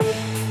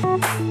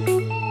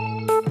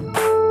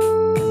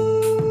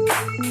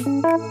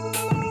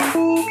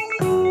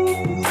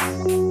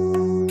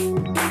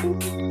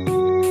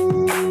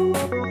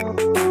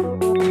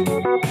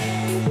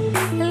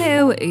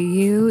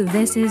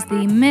This is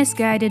the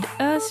Misguided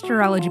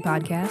Astrology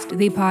Podcast,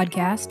 the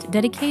podcast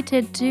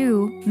dedicated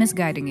to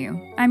misguiding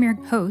you. I'm your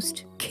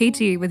host,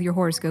 KT, with your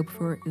horoscope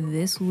for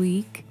this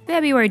week,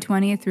 February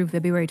 20th through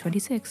February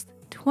 26th,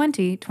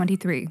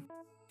 2023.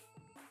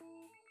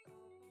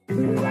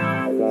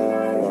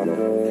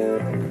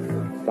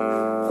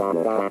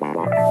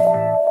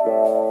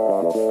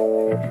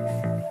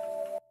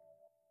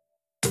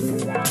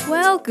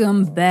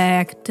 Welcome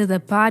back to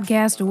the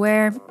podcast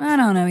where I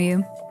don't know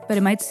you, but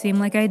it might seem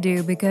like I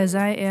do because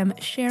I am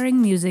sharing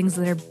musings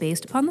that are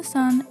based upon the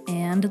sun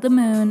and the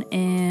moon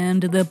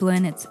and the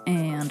planets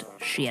and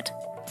shit.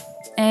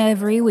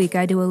 Every week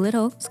I do a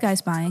little sky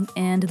spying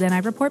and then I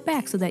report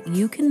back so that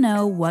you can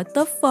know what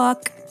the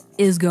fuck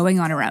is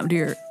going on around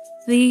here.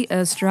 The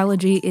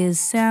astrology is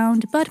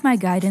sound, but my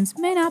guidance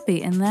may not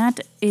be, and that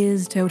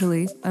is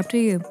totally up to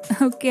you.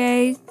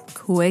 Okay,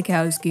 quick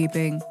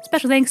housekeeping.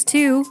 Special thanks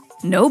to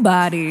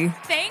nobody.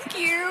 Thank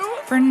you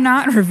for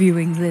not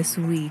reviewing this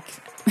week.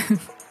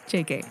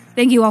 JK.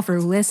 Thank you all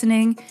for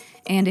listening,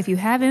 and if you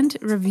haven't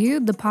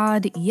reviewed the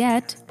pod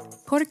yet,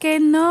 ¿por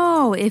qué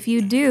no? If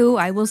you do,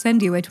 I will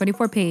send you a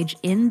 24-page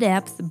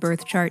in-depth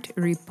birth chart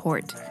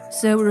report.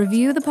 So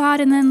review the pod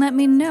and then let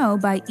me know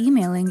by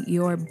emailing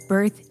your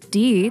birth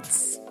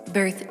dates,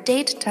 birth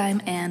date, time,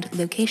 and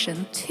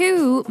location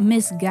to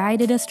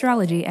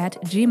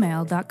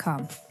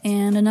misguidedastrology@gmail.com.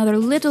 And another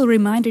little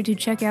reminder to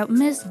check out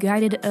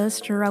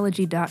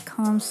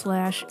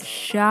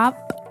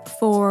misguidedastrology.com/shop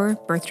for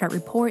birth chart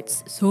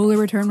reports, solar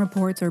return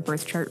reports, or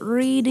birth chart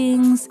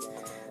readings.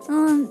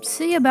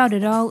 See about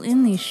it all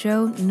in the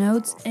show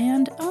notes.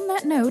 And on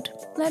that note,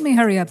 let me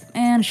hurry up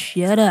and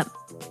shut up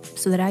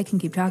so that I can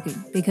keep talking,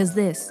 because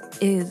this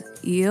is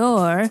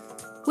your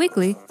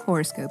weekly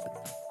horoscope.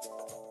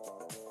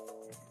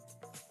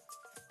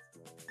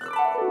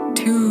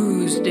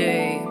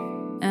 Tuesday.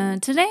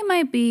 Today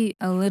might be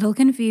a little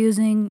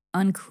confusing,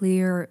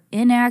 unclear,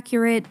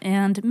 inaccurate,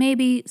 and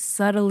maybe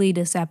subtly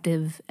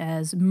deceptive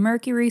as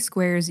Mercury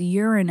squares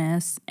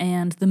Uranus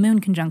and the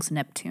moon conjuncts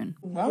Neptune.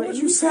 Why would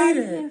you say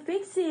that?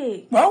 Fix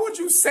it. Why would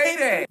you say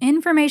that?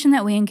 Information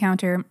that we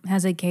encounter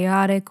has a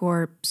chaotic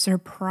or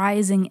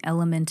surprising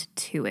element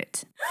to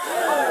it.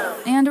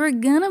 And we're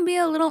gonna be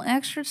a little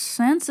extra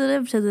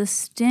sensitive to the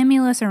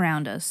stimulus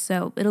around us,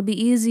 so it'll be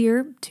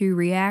easier to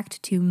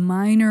react to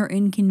minor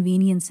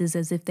inconveniences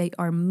as if they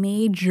are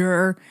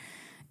major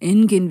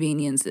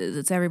inconveniences.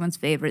 It's everyone's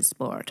favorite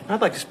sport.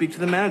 I'd like to speak to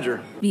the manager.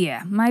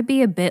 Yeah, might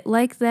be a bit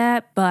like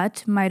that,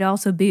 but might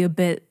also be a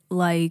bit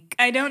like,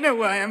 I don't know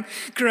why I'm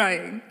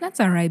crying. That's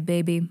alright,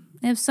 baby.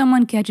 If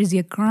someone catches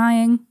you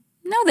crying,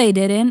 no they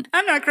didn't.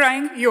 I'm not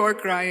crying, you're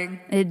crying.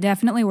 It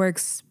definitely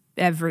works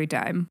every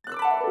time.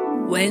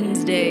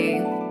 Wednesday.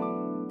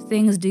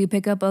 Things do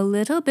pick up a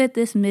little bit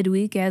this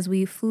midweek as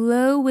we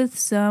flow with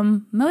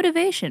some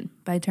motivation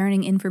by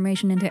turning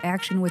information into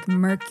action with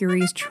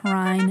Mercury's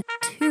trine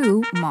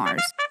to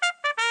Mars.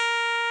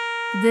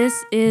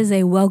 This is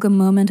a welcome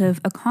moment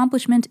of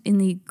accomplishment in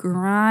the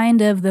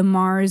grind of the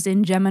Mars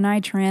in Gemini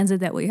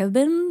transit that we have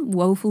been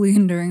woefully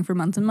enduring for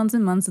months and months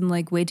and months, and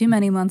like way too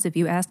many months if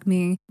you ask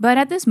me. But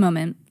at this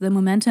moment, the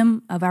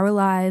momentum of our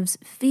lives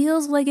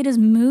feels like it is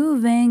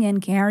moving and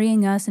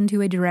carrying us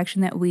into a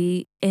direction that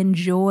we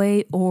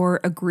enjoy or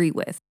agree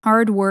with.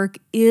 Hard work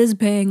is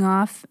paying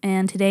off,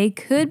 and today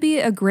could be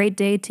a great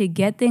day to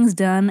get things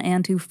done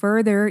and to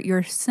further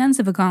your sense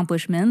of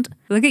accomplishment.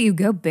 Look at you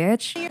go,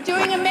 bitch. You're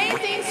doing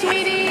amazing,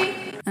 sweetie.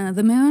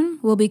 The moon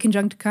will be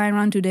conjunct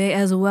Chiron today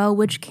as well,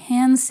 which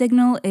can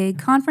signal a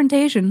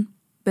confrontation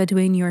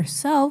between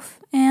yourself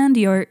and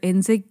your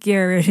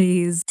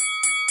insecurities.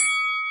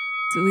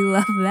 So we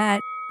love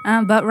that.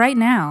 But right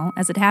now,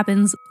 as it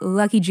happens,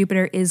 lucky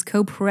Jupiter is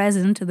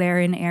co-present there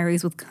in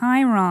Aries with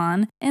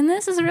Chiron, and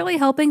this is really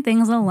helping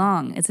things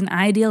along. It's an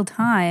ideal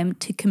time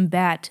to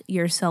combat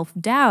your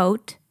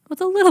self-doubt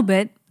with a little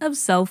bit of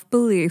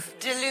self-belief.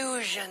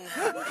 Delusion.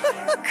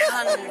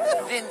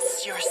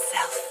 Convince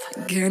yourself.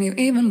 Can you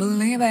even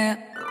believe it?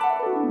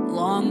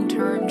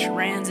 Long-term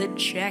transit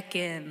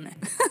check-in.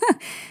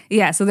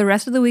 Yeah, so the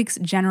rest of the week's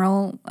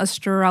general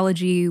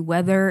astrology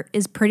weather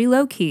is pretty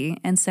low-key,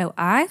 and so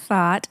I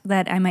thought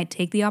that I might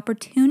take the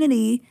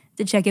opportunity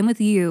to check in with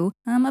you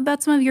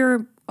about some of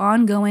your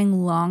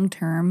ongoing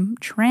long-term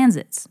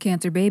transits.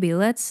 Cancer baby,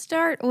 let's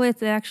start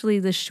with actually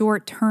the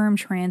short-term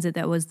transit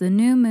that was the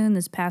new moon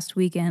this past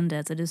weekend,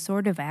 as it is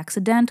sort of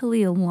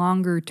accidentally a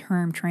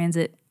longer-term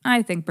transit,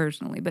 I think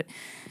personally, but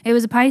it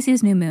was a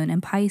Pisces new moon,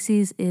 and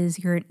Pisces is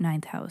your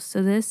 9th house.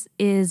 So this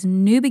is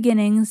new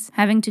beginnings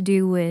having to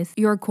do with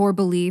your core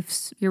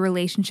beliefs, your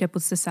relationship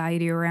with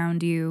society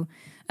around you.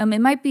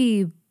 It might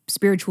be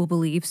spiritual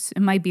beliefs,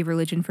 it might be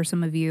religion for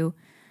some of you,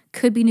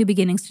 could be new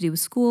beginnings to do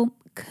with school,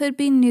 could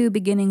be new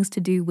beginnings to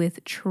do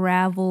with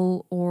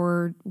travel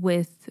or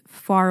with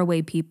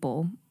faraway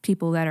people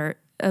that are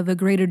of a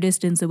greater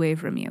distance away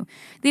from you.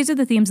 These are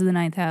the themes of the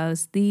 9th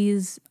house.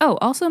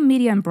 Also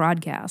media and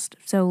broadcast.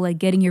 So like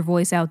getting your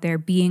voice out there,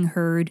 being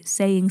heard,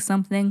 saying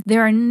something.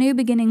 There are new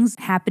beginnings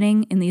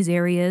happening in these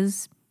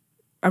areas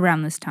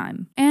around this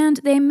time. And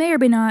they may or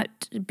may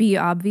not be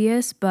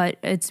obvious, but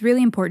it's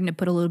really important to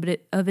put a little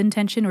bit of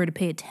intention or to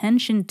pay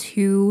attention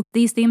to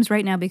these themes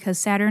right now because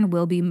Saturn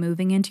will be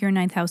moving into your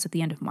 9th house at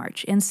the end of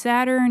March. And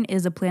Saturn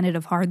is a planet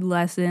of hard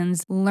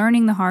lessons,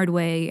 learning the hard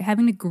way,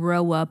 having to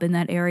grow up in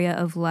that area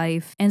of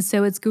life. And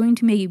so it's going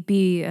to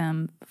be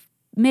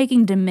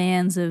making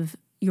demands of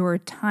your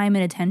time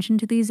and attention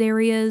to these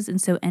areas. And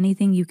so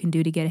anything you can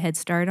do to get a head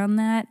start on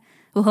that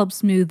will help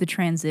smooth the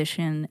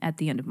transition at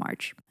the end of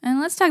March. And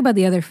let's talk about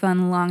the other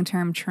fun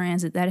long-term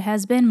transit that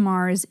has been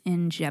Mars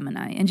in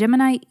Gemini. And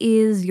Gemini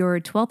is your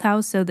 12th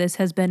house, so this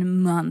has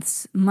been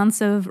months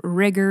of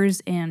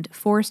rigors and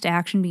forced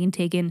action being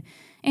taken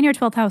in your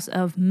 12th house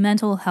of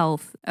mental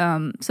health.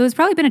 So it's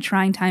probably been a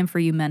trying time for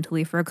you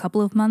mentally for a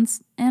couple of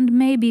months and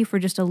maybe for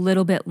just a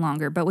little bit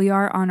longer, but we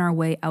are on our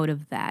way out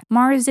of that.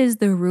 Mars is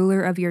the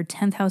ruler of your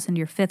 10th house and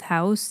your 5th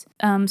house.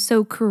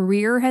 So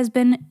career has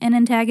been an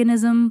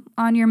antagonism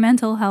on your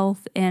mental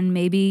health and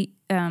maybe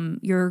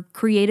your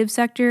creative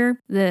sector,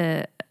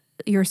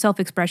 your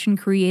self-expression,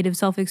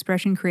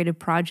 creative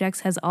projects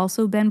has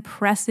also been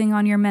pressing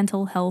on your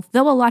mental health,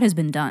 though a lot has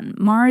been done.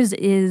 Mars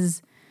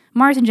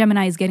in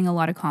Gemini is getting a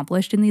lot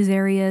accomplished in these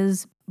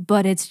areas,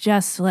 but it's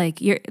just like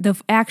the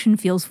action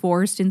feels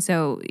forced, and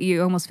so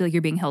you almost feel like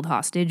you're being held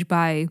hostage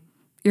by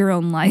your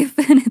own life,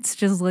 and it's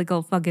just like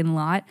a fucking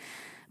lot.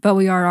 But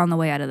we are on the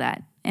way out of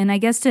that. And I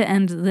guess to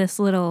end this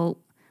little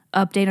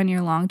update on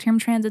your long-term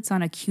transits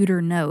on a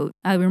cuter note,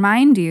 I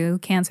remind you,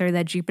 Cancer,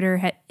 that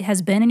Jupiter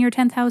has been in your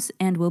 10th house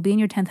and will be in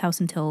your 10th house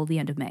until the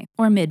end of May,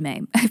 or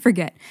mid-May, I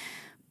forget.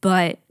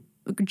 But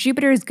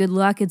Jupiter is good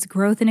luck, it's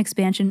growth and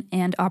expansion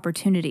and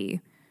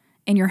opportunity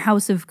in your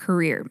house of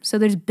career. So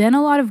there's been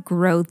a lot of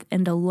growth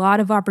and a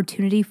lot of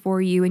opportunity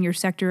for you in your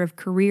sector of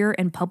career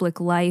and public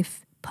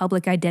life,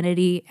 public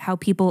identity, how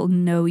people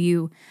know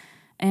you,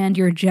 and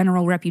your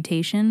general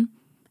reputation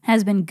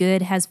has been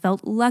good, has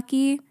felt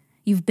lucky,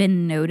 you've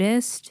been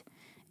noticed,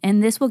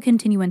 and this will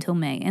continue until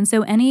May. And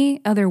so any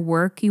other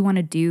work you want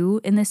to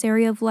do in this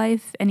area of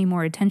life, any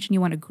more attention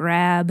you want to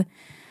grab,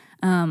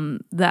 the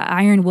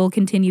iron will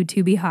continue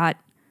to be hot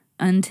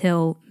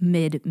until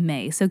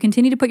mid-May. So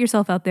continue to put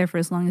yourself out there for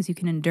as long as you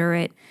can endure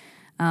it.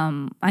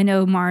 I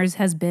know Mars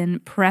has been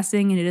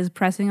pressing, and it is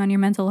pressing on your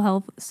mental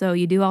health, so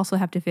you do also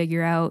have to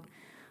figure out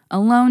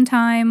alone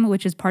time,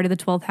 which is part of the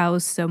 12th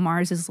house. So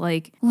Mars is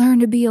like, learn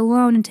to be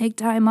alone and take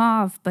time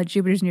off. But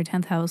Jupiter's in your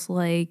 10th house,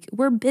 like,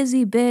 we're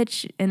busy,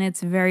 bitch. And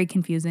it's very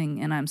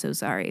confusing, and I'm so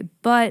sorry.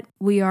 But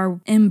we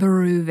are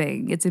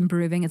improving. It's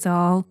improving. It's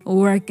all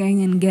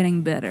working and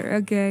getting better,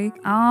 okay?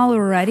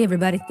 Alrighty,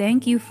 everybody.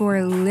 Thank you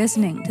for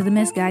listening to the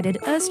Misguided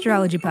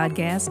Astrology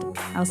Podcast.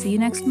 I'll see you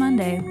next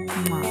Monday.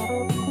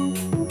 Mwah.